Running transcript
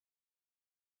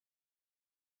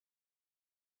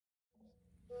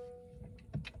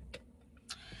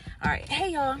Alright,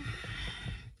 hey y'all.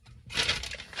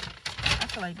 I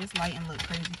feel like this lighting look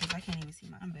crazy because I can't even see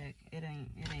my back. It ain't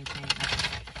changing.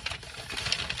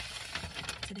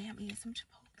 Today I'm eating some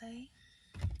Chipotle.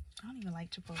 I don't even like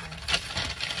Chipotle.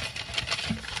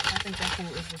 I think that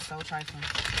food is just so trifling.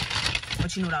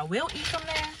 But you know what I will eat from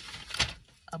there?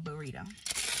 A burrito.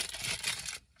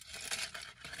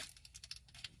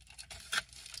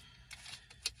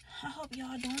 I hope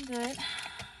y'all doing good.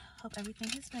 Hope everything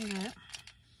has been good.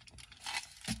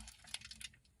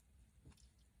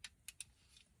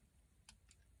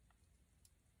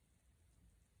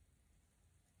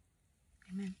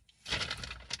 Amen.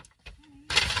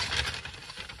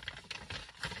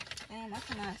 Damn, I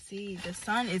cannot see. The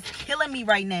sun is killing me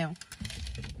right now.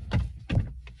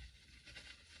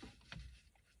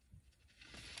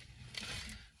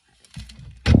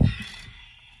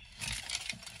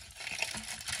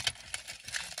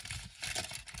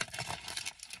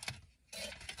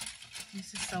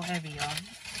 This is so heavy, y'all.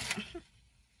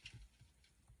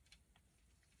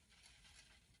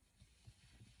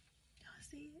 Y'all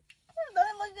see it? Oh, doesn't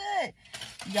it look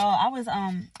good? Y'all,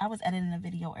 I was editing a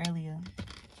video earlier,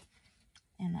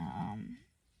 and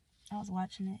I was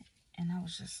watching it, and I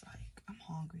was just like, I'm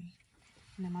hungry.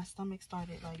 And then my stomach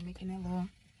started like making that little,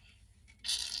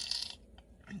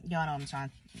 y'all know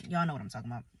what I'm talking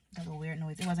about. That little weird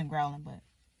noise. It wasn't growling, but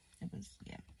it was,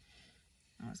 yeah.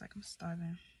 I was like, I'm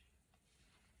starving.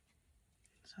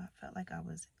 So I felt like I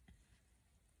was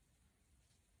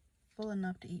full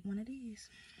enough to eat one of these.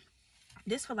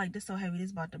 This feel like this so heavy,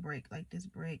 this about to break. Like this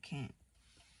bread can't,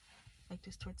 like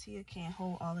this tortilla can't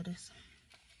hold all of this.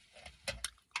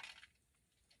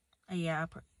 Yeah,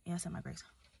 I said my grace.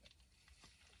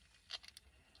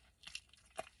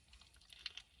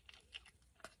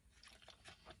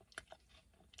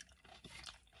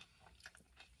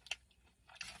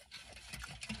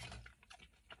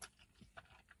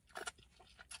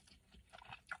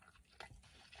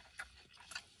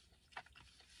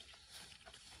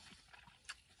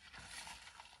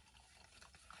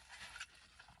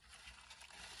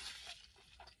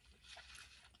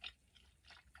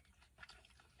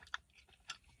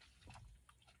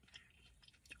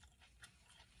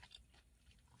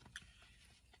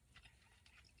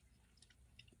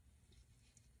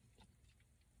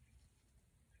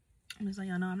 I'm just like,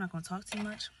 y'all know I'm not gonna talk too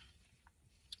much.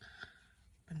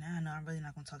 But now I know I'm really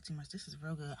not gonna talk too much. This is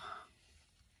real good.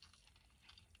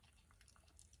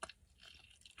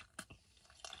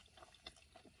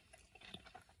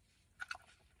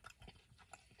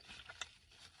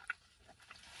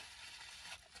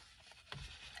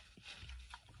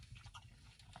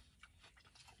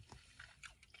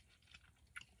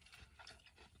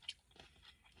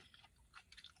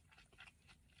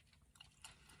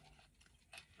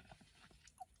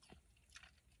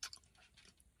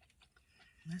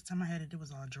 Last time I had it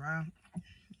was all dry.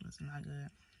 It was not good.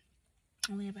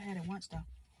 I only ever had it once though.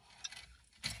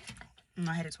 And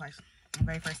I had it twice. The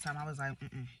very first time I was like,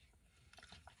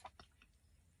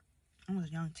 I was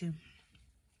young too.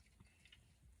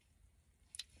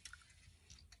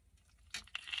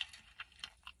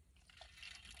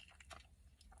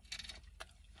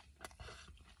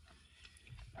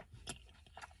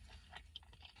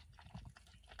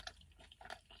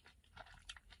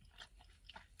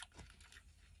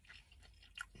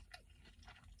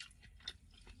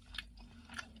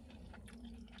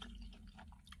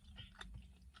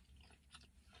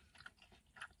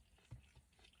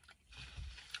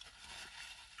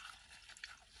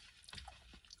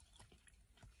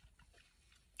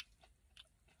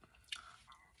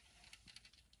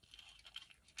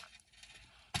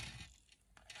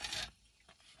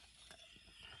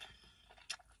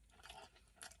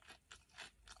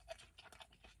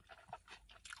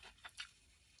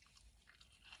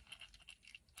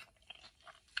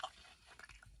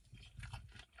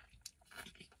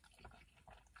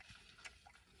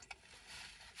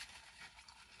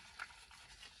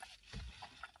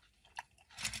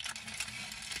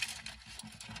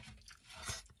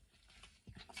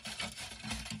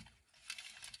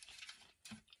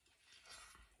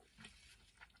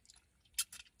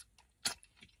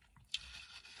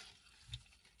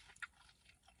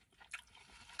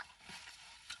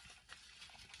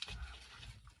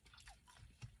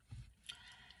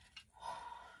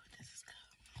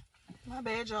 My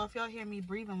bad, y'all. If y'all hear me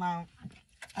breathing loud,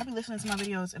 I be listening to my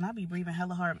videos and I be breathing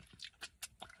hella hard.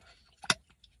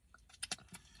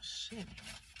 Shit.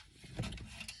 This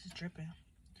is dripping.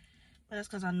 But that's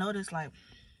because I noticed, like,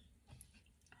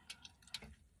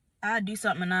 I do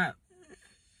something and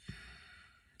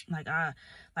I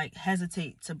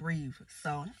hesitate to breathe.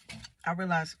 So I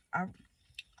realized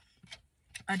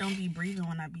I I don't be breathing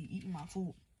when I be eating my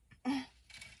food.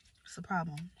 It's a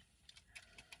problem.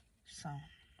 So,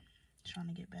 trying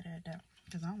to get better at that.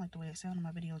 Because I don't like the way it sounds in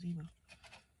my videos either.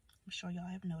 I'm sure y'all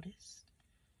have noticed.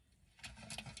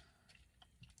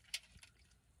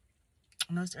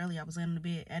 I noticed earlier I was laying in the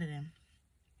bed editing.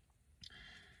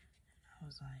 I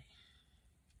was like,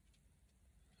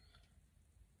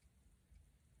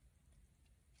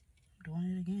 I'm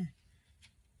doing it again.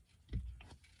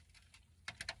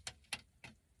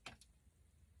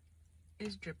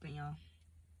 It's dripping, y'all.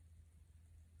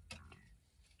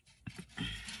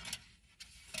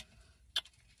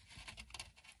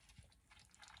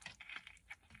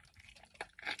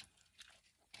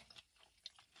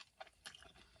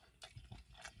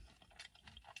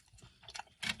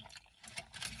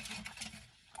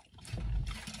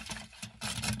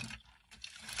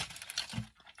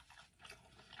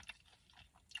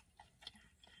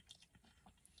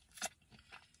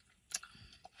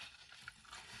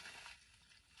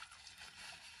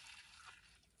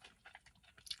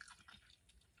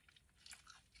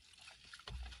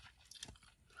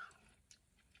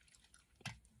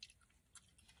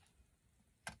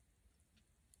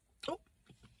 Oh.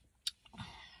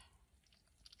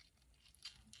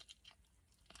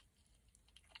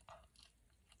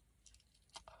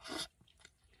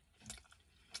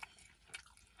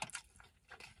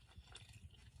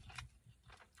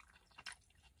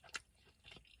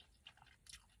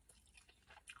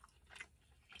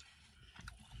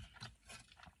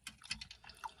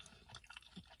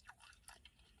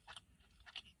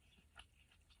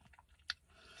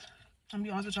 I'm gonna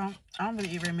be honest with y'all, I don't really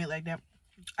eat red meat like that.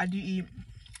 I do eat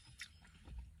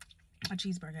a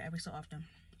cheeseburger every so often.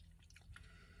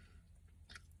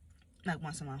 Like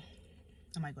once in a while.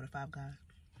 I might go to Five Guys.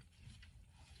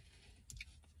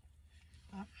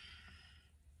 But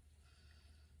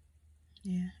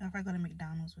yeah, if I go to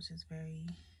McDonald's, which is very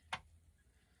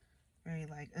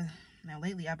like, now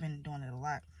lately I've been doing it a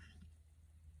lot.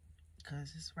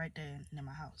 Because it's right there near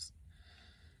my house.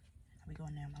 I'll be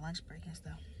going there on my lunch break and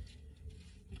stuff.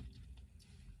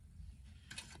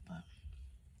 But,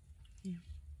 yeah.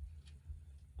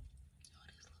 Oh,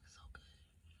 this looks so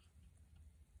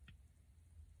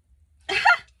good.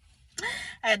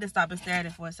 I had to stop and stare at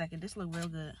it for a second. This look real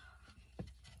good.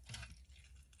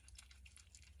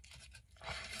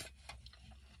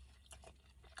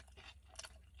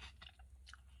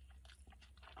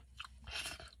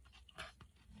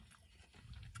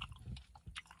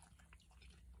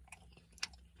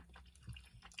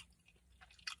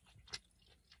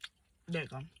 There you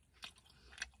go.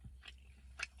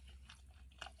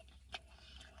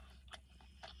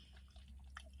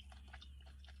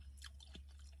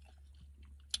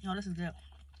 Yo, this is good.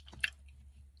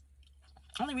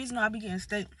 Only reason I be getting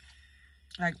steak,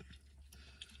 like,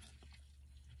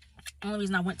 only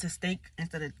reason I went to steak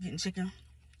instead of getting chicken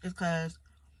is because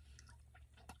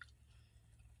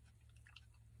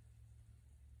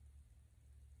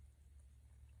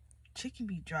chicken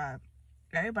be dry.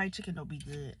 Everybody chicken don't be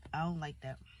good. I don't like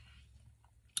that.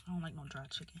 I don't like no dry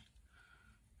chicken.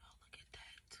 Oh, look at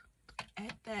that. Look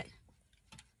at that.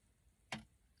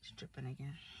 It's dripping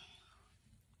again.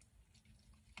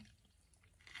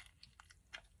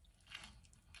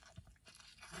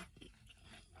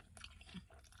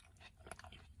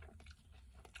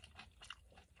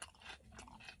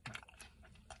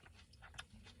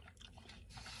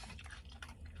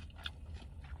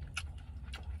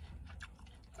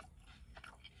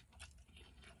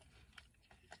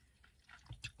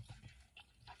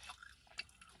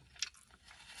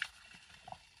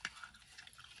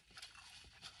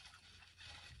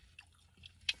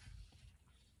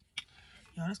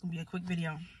 Yo, this gonna be a quick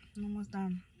video. I'm almost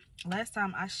done. Last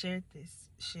time I shared this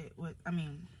shit with,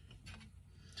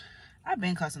 I've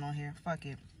been cussing on here. Fuck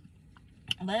it.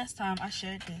 Last time I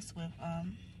shared this with a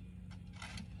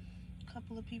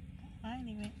couple of people. I ain't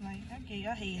even, like, I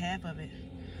hate half of it.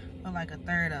 Or like a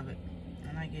third of it.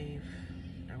 And I gave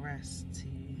the rest to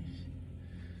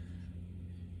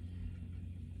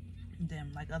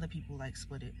them. Like other people like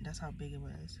split it. That's how big it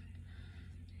was.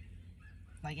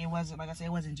 Like it wasn't, like I said,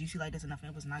 it wasn't juicy like this or nothing.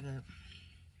 It was not good.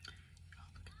 Oh,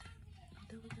 look at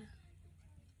that. Look at that.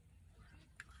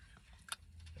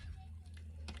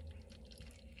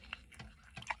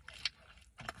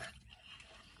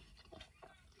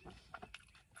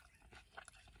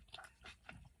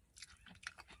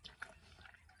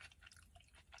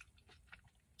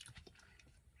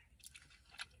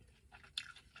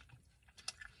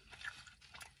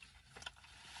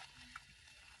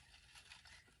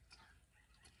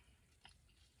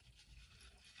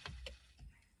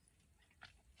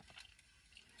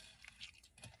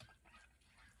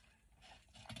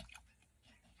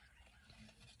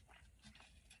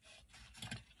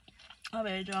 My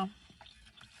bad, y'all.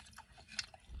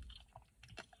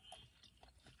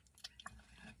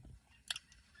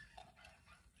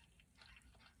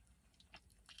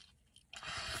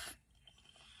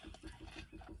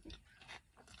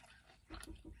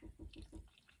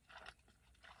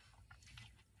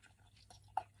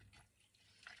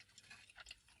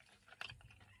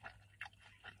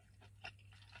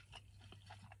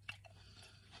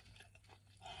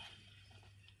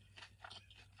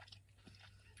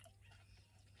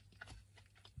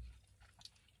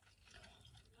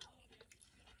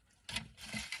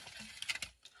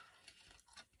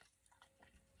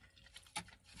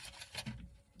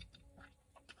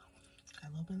 Got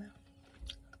a little bit left.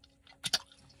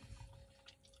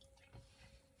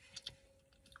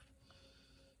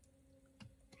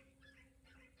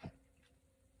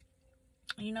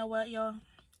 You know what, y'all?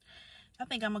 I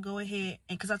think I'm gonna go ahead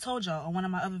and, cause I told y'all on one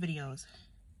of my other videos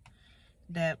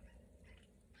that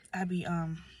I've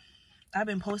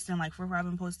been posting like I've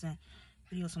been posting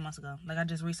videos some months ago. Like I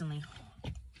just recently,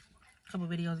 a couple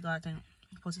videos ago, I think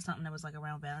posted something that was like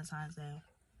around Valentine's Day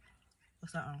or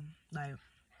something. Like,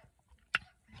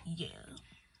 yeah.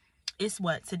 It's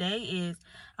what today is.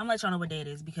 I'm gonna let y'all know what day it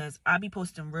is because I be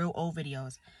posting real old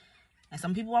videos. And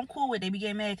some people I'm cool with, they be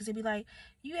getting mad because they be like,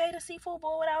 you ate a seafood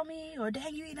bowl without me? Or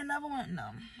dang, you eat another one? No.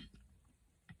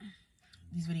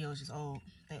 These videos just old.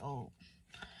 They old.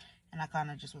 And I kind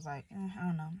of just was like, I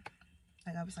don't know.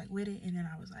 Like, I was like with it. And then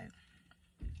I was like,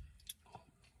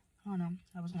 I don't know.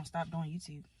 I was going to stop doing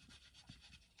YouTube.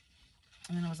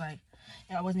 And then I was like,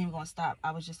 yeah, I wasn't even going to stop.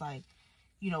 I was just like,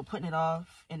 you know, putting it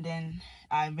off. And then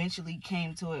I eventually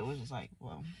came to it. It was just like,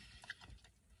 well,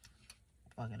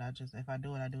 fuck it. If I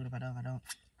do it, I do it. If I don't, I don't.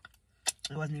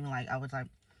 It wasn't even like, I was like,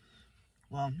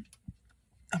 well,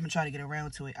 I'm going to try to get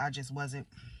around to it. I just wasn't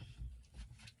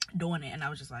doing it. And I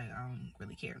was just like, I don't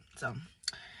really care. So,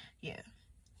 yeah.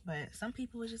 But some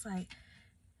people was just like,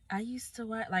 I used to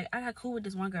watch, like, I got cool with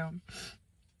this one girl.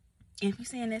 If you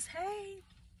seeing this, hey.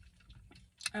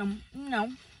 You know,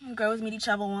 girls meet each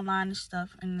other online and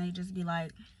stuff. And they just be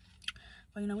like,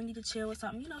 well, you know, we need to chill or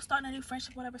something. You know, starting a new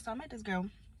friendship, whatever. So I met this girl.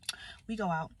 We go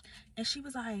out. And she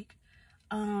was like,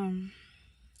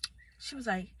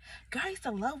 girl, I used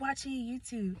to love watching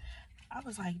YouTube. I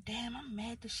was like, damn, I'm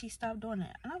mad that she stopped doing it.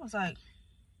 And I was like,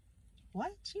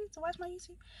 what? She used to watch my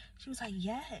YouTube? She was like,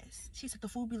 yes. She said the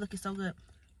food be looking so good.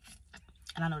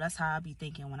 And I know that's how I be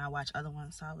thinking when I watch other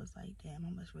ones. So I was like, damn, I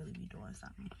must really be doing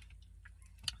something.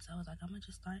 So I was like, I'm going to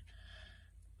just start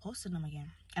posting them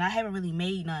again. And I haven't really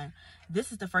made none.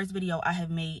 This is the first video I have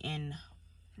made in,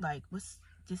 like, what's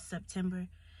this, September?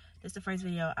 This is the first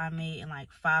video I made in,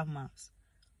 like, 5 months.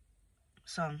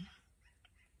 So,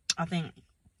 I think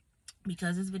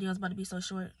because this video is about to be so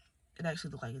short, it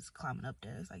actually looks like it's climbing up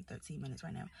there. It's like 13 minutes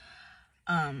right now.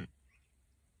 I'm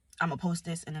going to post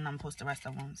this, and then I'm going to post the rest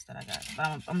of the ones that I got. But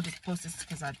I'm going to just post this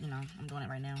because, I'm doing it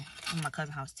right now. I'm in my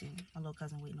cousin's house, too. My little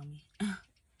cousin waiting on me.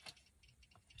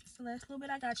 It's the last little bit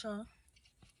I got, y'all.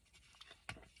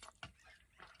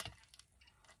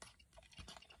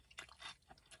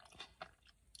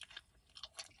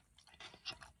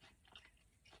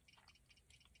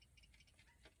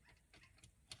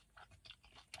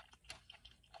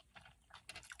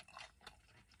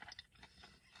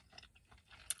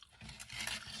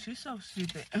 She's so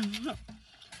stupid.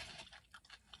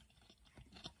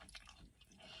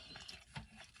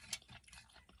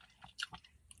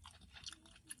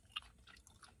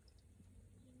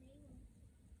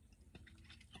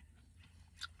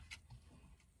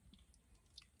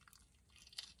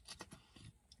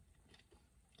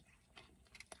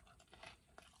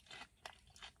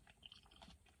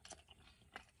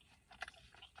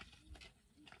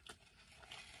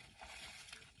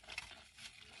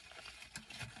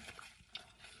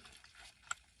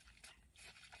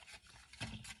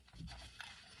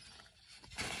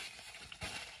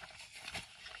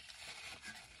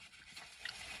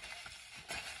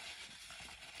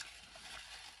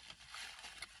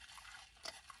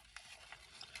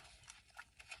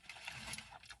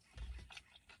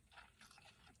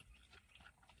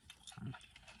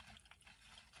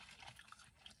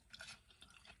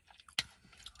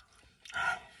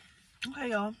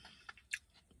 Okay, y'all.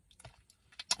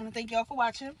 I want to thank y'all for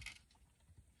watching.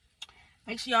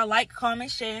 Make sure y'all like, comment,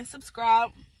 share, and subscribe.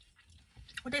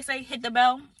 What they say, hit the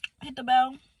bell. Hit the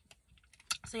bell.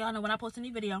 So y'all know when I post a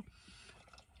new video.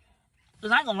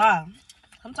 Because I ain't gonna lie.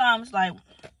 Sometimes, like,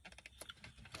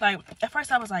 at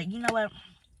first I was like, you know what?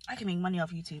 I can make money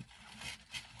off YouTube.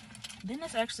 Then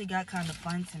this actually got kind of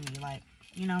fun to me. Like,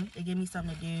 you know, they give me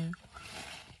something to do.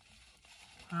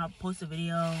 I'll post a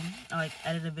video, or like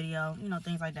edit a video, you know,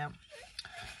 things like that.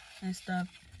 and stuff.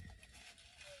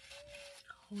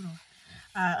 Hold on.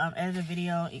 I edited a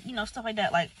video, you know, stuff like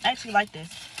that. Like, I actually like this.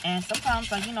 And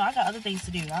sometimes, like, you know, I got other things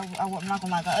to do. I'm not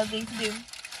gonna lie, I got other things to do.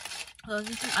 So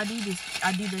I do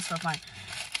this for fun.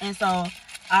 And so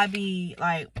I be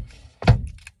like,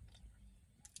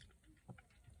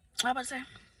 what was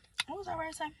I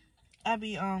ready to say? I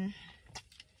be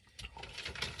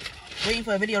waiting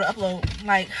for a video to upload.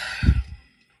 Like,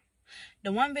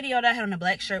 the one video that I had on the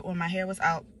black shirt when my hair was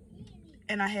out,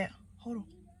 and I had, hold on.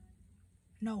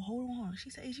 No, hold on. She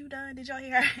said, "Is you done? Did y'all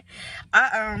hear her?"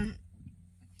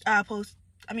 I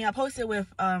posted with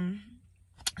some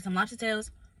lobster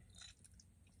tails.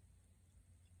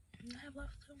 Did I have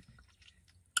lobster tails?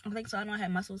 I think so. I know I had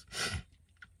mussels.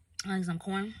 I like some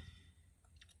corn.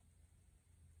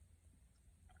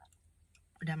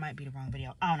 That might be the wrong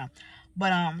video. I don't know.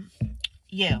 But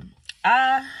yeah.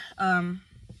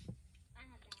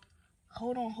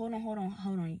 Hold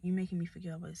on. You making me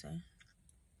forget what to say.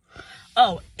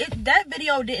 Oh, that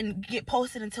video didn't get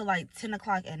posted until like 10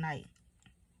 o'clock at night.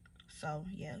 So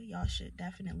yeah, y'all should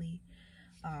definitely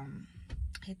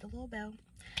hit the little bell.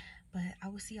 But I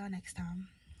will see y'all next time.